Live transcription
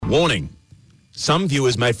Warning. Some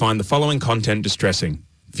viewers may find the following content distressing.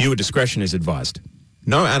 Viewer discretion is advised.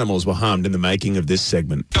 No animals were harmed in the making of this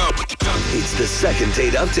segment. It's the second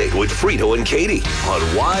date update with Frito and Katie on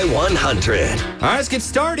Y100. All right, let's get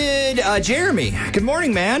started. Jeremy, good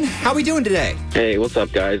morning, man. How we doing today? Hey, what's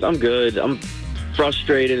up, guys? I'm good. I'm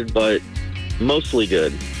frustrated, but mostly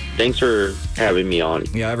good. Thanks for having me on.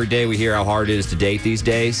 You know, every day we hear how hard it is to date these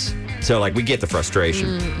days. So, like, we get the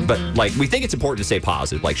frustration. But, like, we think it's important to stay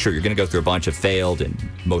positive. Like, sure, you're going to go through a bunch of failed and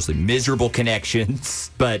mostly miserable connections.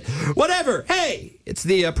 But whatever. Hey, it's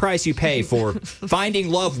the price you pay for finding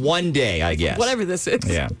love one day, I guess. Whatever this is.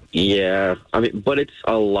 Yeah. Yeah, I mean, but it's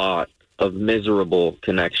a lot of miserable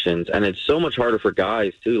connections, and it's so much harder for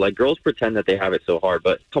guys, too. Like, girls pretend that they have it so hard,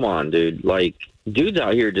 but come on, dude. Like, dudes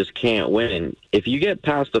out here just can't win. If you get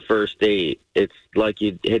past the first date, it's like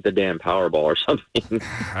you hit the damn Powerball or something.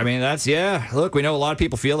 I mean, look, we know a lot of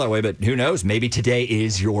people feel that way, but who knows? Maybe today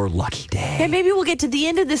is your lucky day. Hey, maybe we'll get to the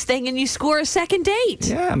end of this thing and you score a second date.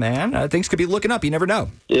 Yeah, man. Things could be looking up. You never know.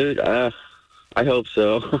 Dude, I hope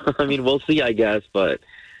so. I mean, we'll see, I guess, but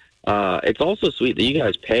it's also sweet that you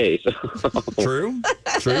guys pay. So. True.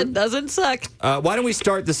 It doesn't suck. Why don't we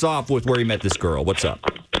start this off with where you met this girl? What's up?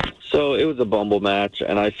 So it was a Bumble match,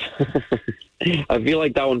 and I feel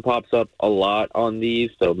like that one pops up a lot on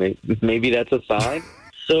these, so maybe that's a sign.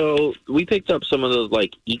 So we picked up some of those,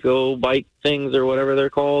 like, eco bike things or whatever they're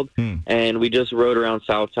called, and we just rode around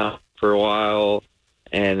Southtown for a while,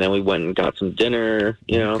 and then we went and got some dinner,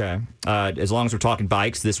 you know. Okay. As long as we're talking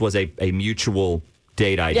bikes, this was a mutual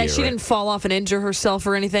date idea, Yeah, she right? didn't fall off and injure herself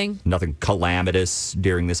or anything. Nothing calamitous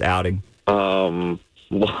during this outing.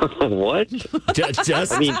 What?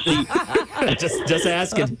 Just, I mean, just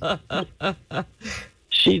asking.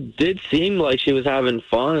 she did seem like she was having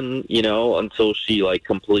fun, you know, until she, like,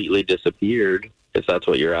 completely disappeared, if that's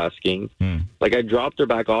what you're asking. Like, I dropped her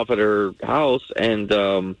back off at her house, and,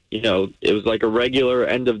 you know, it was like a regular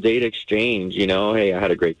end-of-date exchange, you know. Hey, I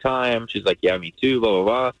had a great time. She's like, yeah, me too, blah, blah,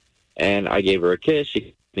 blah. And I gave her a kiss. She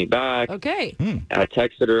kissed me back. Okay. I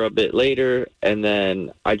texted her a bit later, and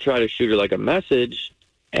then I try to shoot her, like, a message,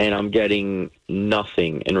 and I'm getting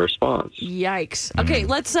nothing in response. Yikes. Okay,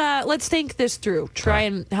 let's think this through. Try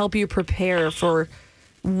and help you prepare for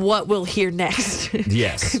what we'll hear next.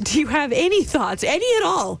 Yes. Do you have any thoughts, any at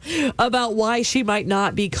all, about why she might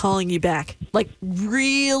not be calling you back? Like,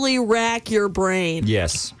 really rack your brain.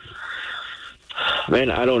 Yes. Man,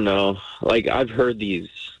 I don't know. Like, I've heard these,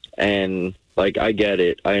 and, like, I get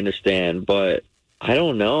it. I understand, but I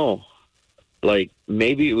don't know. Like,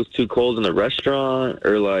 maybe it was too cold in the restaurant,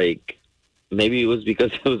 or, like, maybe it was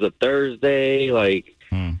because it was a Thursday. Like,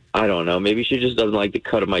 I don't know. Maybe she just doesn't like the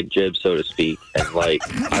cut of my jib, so to speak. And, like,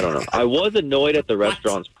 I don't know. I was annoyed at the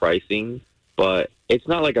restaurant's pricing, but it's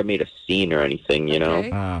not like I made a scene or anything, you know?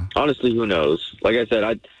 Okay. Honestly, who knows? Like I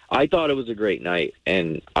said, I thought it was a great night,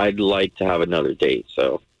 and I'd like to have another date,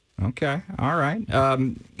 so. Okay. All right.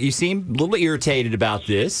 You seem a little irritated about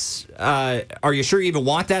this. Are you sure you even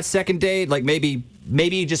want that second date? Like, maybe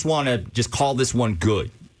you just want to just call this one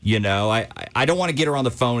good. You know, I don't want to get her on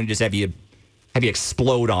the phone and just have you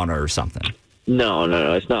explode on her or something. No.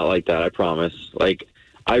 It's not like that. I promise. Like,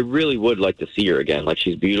 I really would like to see her again. Like,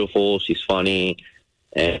 she's beautiful. She's funny.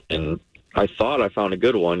 And I thought I found a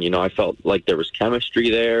good one. You know, I felt like there was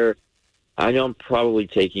chemistry there. I know I'm probably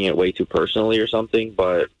taking it way too personally or something,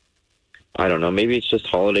 but I don't know. Maybe it's just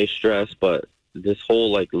holiday stress, but this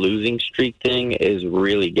whole, like, losing streak thing is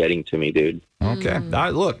really getting to me, dude. Okay. All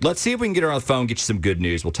right, look, let's see if we can get her on the phone, get you some good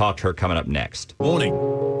news. We'll talk to her coming up next. Warning.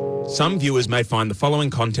 Some viewers may find the following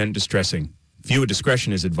content distressing. Viewer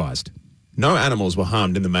discretion is advised. No animals were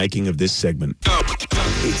harmed in the making of this segment.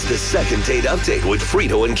 It's the second date update with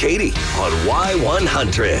Frito and Katie on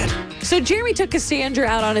Y100. So Jeremy took Cassandra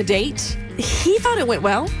out on a date. He thought it went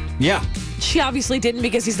well. Yeah. She obviously didn't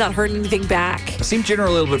because he's not heard anything back. I seemed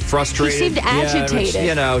generally a little bit frustrated. He seemed agitated. Yeah,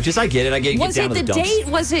 you know, just I get it. I get Was down it to the dumps. date?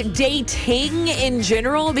 Was it dating in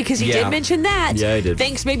general? Because he Yeah. did mention that. Yeah, he did.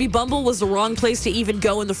 Thinks maybe Bumble was the wrong place to even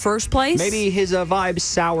go in the first place. Maybe his vibe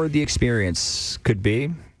soured the experience. Could be.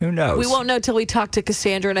 Who knows? We won't know till we talk to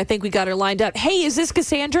Cassandra, and I think we got her lined up. Hey, is this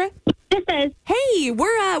Cassandra? This is. Hey,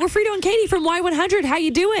 we're Frito and Katie from Y100. How you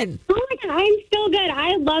doing? Oh my God, I'm so good.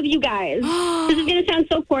 I love you guys. This is gonna sound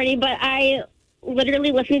so corny, but I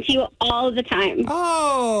literally listen to you all the time.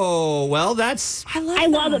 Oh, well, that's... I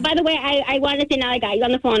love it. By the way, I wanted to say now I got you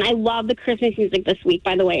on the phone. I love the Christmas music this week,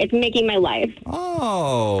 by the way. It's making my life.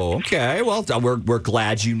 Oh, okay. Well, we're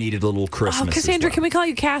glad you needed a little Christmas. Oh, Cassandra, as well. can we call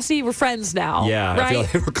you Cassie? We're friends now. Yeah, right? I feel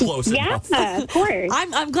like we're close enough. Yeah, of course.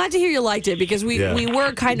 I'm glad to hear you liked it because we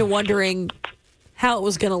were kind of wondering how it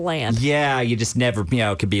was going to land. Yeah, you just never,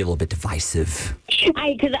 it could be a little bit divisive.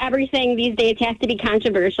 Because everything these days has to be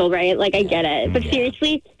controversial, right? Like, I get it. But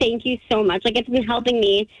seriously, thank you so much. Like, it's been helping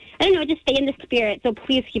me, I don't know, just stay in the spirit. So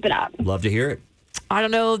please keep it up. Love to hear it. I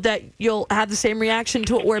don't know that you'll have the same reaction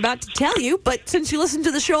to what we're about to tell you, but since you listened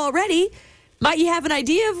to the show already, might you have an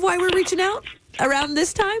idea of why we're reaching out around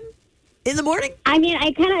this time in the morning? I mean,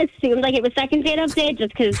 I kind of assumed like it was second date update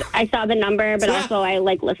just because I saw the number, but also I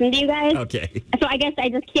like listened to you guys. Okay. So I guess I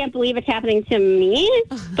just can't believe it's happening to me.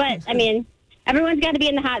 But I mean, everyone's got to be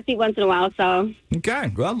in the hot seat once in a while. So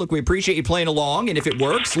Okay. Well, look, we appreciate you playing along, and if it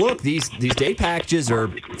works, look, these date packages are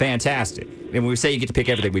fantastic. And when we say you get to pick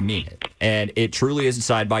everything, we mean it. And it truly is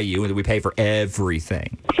decided by you, and we pay for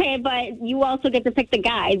everything. okay, but you also get to pick the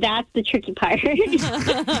guy. That's the tricky part.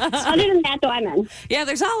 Other than that, though, I'm in. Yeah,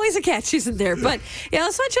 there's always a catch, isn't there? But yeah,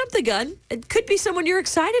 let's not jump the gun. It could be someone you're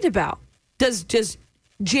excited about. Does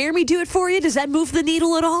Jeremy do it for you? Does that move the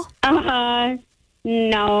needle at all?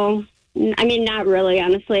 No. I mean, not really,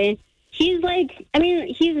 honestly. He's like, I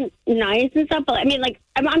mean, he's nice and stuff, but I mean, like,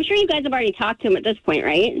 I'm sure you guys have already talked to him at this point,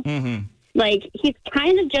 right? Mm-hmm. Like, he's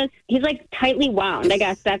kind of just, he's like tightly wound, I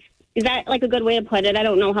guess. Is that like a good way to put it? I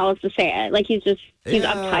don't know how else to say it. Like, he's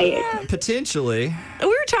uptight. Potentially. We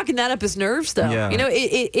were talking that up as nerves, though. Yeah. You know,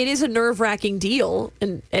 it is a nerve-wracking deal.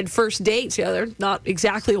 And first dates, they're not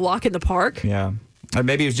exactly a walk in the park. Yeah. Or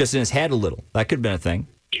maybe he was just in his head a little. That could have been a thing.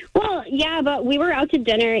 Well, yeah, but we were out to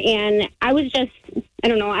dinner, and I was just, I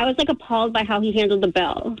don't know, I was like appalled by how he handled the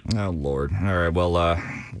bill. Oh, Lord. All right, well,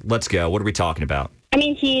 let's go. What are we talking about? I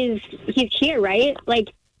mean, he's here, right?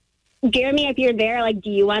 Like, Jeremy, if you're there, like, do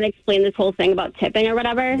you want to explain this whole thing about tipping or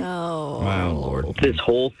whatever? No. Oh, Lord. This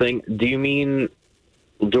whole thing, do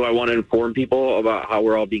I want to inform people about how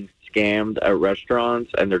we're all being scammed at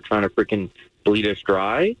restaurants and they're trying to freaking bleed us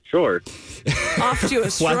dry? Sure. Off to a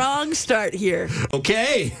strong start here.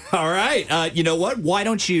 Okay. All right. You know what? Why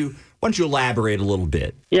don't you elaborate a little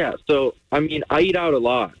bit? Yeah, so, I mean, I eat out a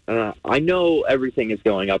lot. I know everything is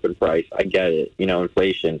going up in price. I get it,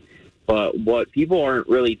 inflation. But what people aren't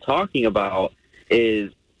really talking about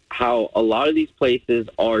is how a lot of these places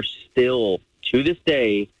are still, to this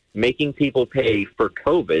day, making people pay for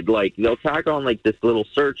COVID. Like, they'll tack on, like, this little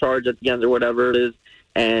surcharge at the end or whatever it is.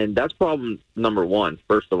 And that's problem number one,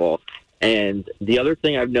 first of all. And the other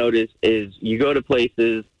thing I've noticed is you go to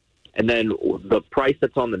places and then the price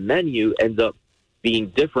that's on the menu ends up being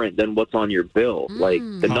different than what's on your bill. Like,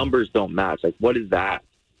 the numbers don't match. Like, what is that?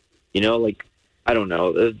 Like, I don't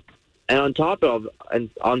know. And on top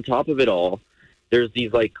of it all, there's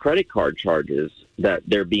these, like, credit card charges that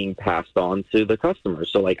they're being passed on to the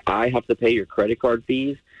customers. So, like, I have to pay your credit card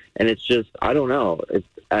fees, and it's just, I don't know. It's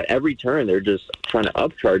at every turn, they're just trying to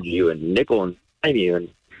upcharge you and nickel and dime you. And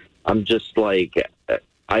I'm just like,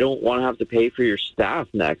 I don't want to have to pay for your staff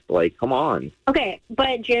next. Like, come on. Okay,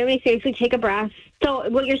 but Jeremy, seriously, take a breath. So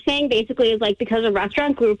what you're saying basically is, like, because a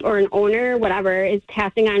restaurant group or an owner, whatever, is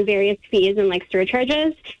passing on various fees and, like,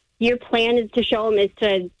 surcharges, your plan is to show them is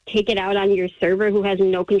to take it out on your server who has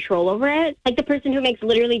no control over it. Like the person who makes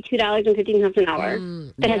literally $2.15 an hour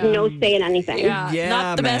that has no say in anything. Yeah,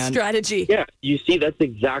 not the best strategy. Yeah, you see, that's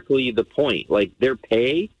exactly the point. Like, their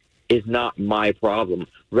pay is not my problem.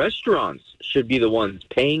 Restaurants should be the ones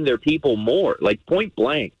paying their people more, like, point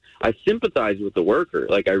blank. I sympathize with the worker.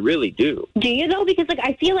 Like, I really do. Do you, though? Because, like,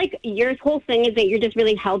 I feel like your whole thing is that you're just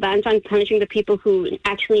really hell-bent on punishing the people who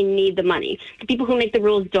actually need the money. The people who make the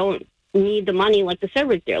rules don't need the money like the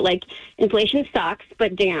servers do. Like, inflation sucks,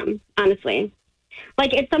 but damn, honestly.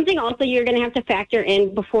 Like, it's something also you're going to have to factor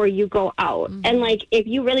in before you go out. Mm-hmm. And, like, if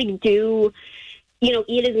you really do,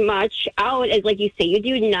 eat as much out as, like, you say you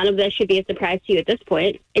do, none of this should be a surprise to you at this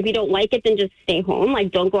point. If you don't like it, then just stay home.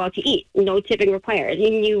 Like, don't go out to eat. No tipping required.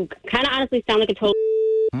 And you kind of honestly sound like a total...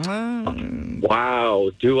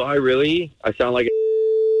 Wow. Do I really? I sound like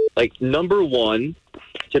Like, number one,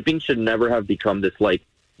 tipping should never have become this, like,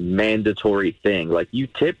 mandatory thing. Like, you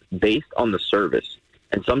tip based on the service.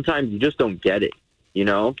 And sometimes you just don't get it,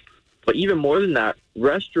 But even more than that,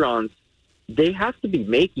 restaurants, they have to be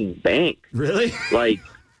making bank. Really? Like,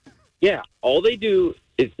 yeah, all they do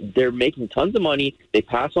is they're making tons of money. They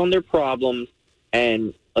pass on their problems.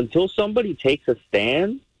 And until somebody takes a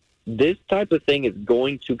stand, this type of thing is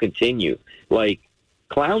going to continue. Like,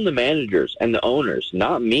 clown the managers and the owners,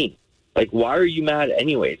 not me. Like, why are you mad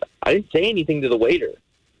anyways? I didn't say anything to the waiter.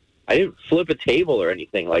 I didn't flip a table or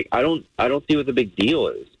anything. Like, I don't see what the big deal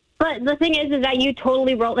is. But the thing is that you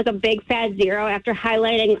totally wrote like a big fat zero after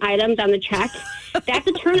highlighting items on the check. That's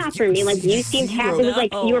a turnoff for me. Like, you seemed happy. It was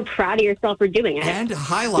like you were proud of yourself for doing it. And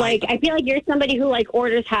highlight. Like, I feel like you're somebody who, like,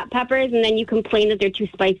 orders hot peppers and then you complain that they're too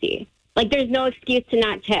spicy. Like, there's no excuse to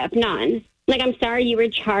not tip. None. Like, I'm sorry you were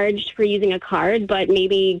charged for using a card, but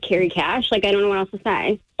maybe carry cash. Like, I don't know what else to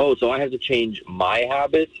say. Oh, so I have to change my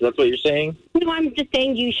habits? That's what you're saying? No, I'm just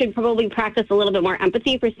saying you should probably practice a little bit more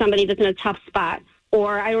empathy for somebody that's in a tough spot.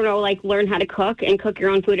 Or, I don't know, like, learn how to cook and cook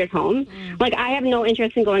your own food at home. Like, I have no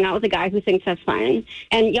interest in going out with a guy who thinks that's fine.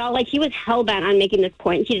 And, y'all, like, he was hell-bent on making this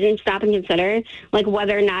point. He didn't stop and consider, like,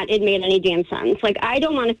 whether or not it made any damn sense. Like, I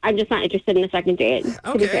don't want to, I'm just not interested in a second date, to be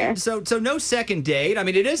Okay, fair. so no second date. I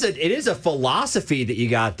mean, it is a philosophy that you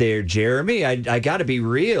got there, Jeremy. I got to be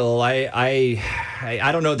real. I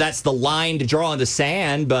don't know if that's the line to draw in the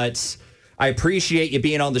sand, but I appreciate you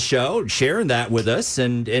being on the show, sharing that with us,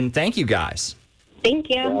 and thank you guys.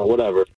 Thank you. Whatever.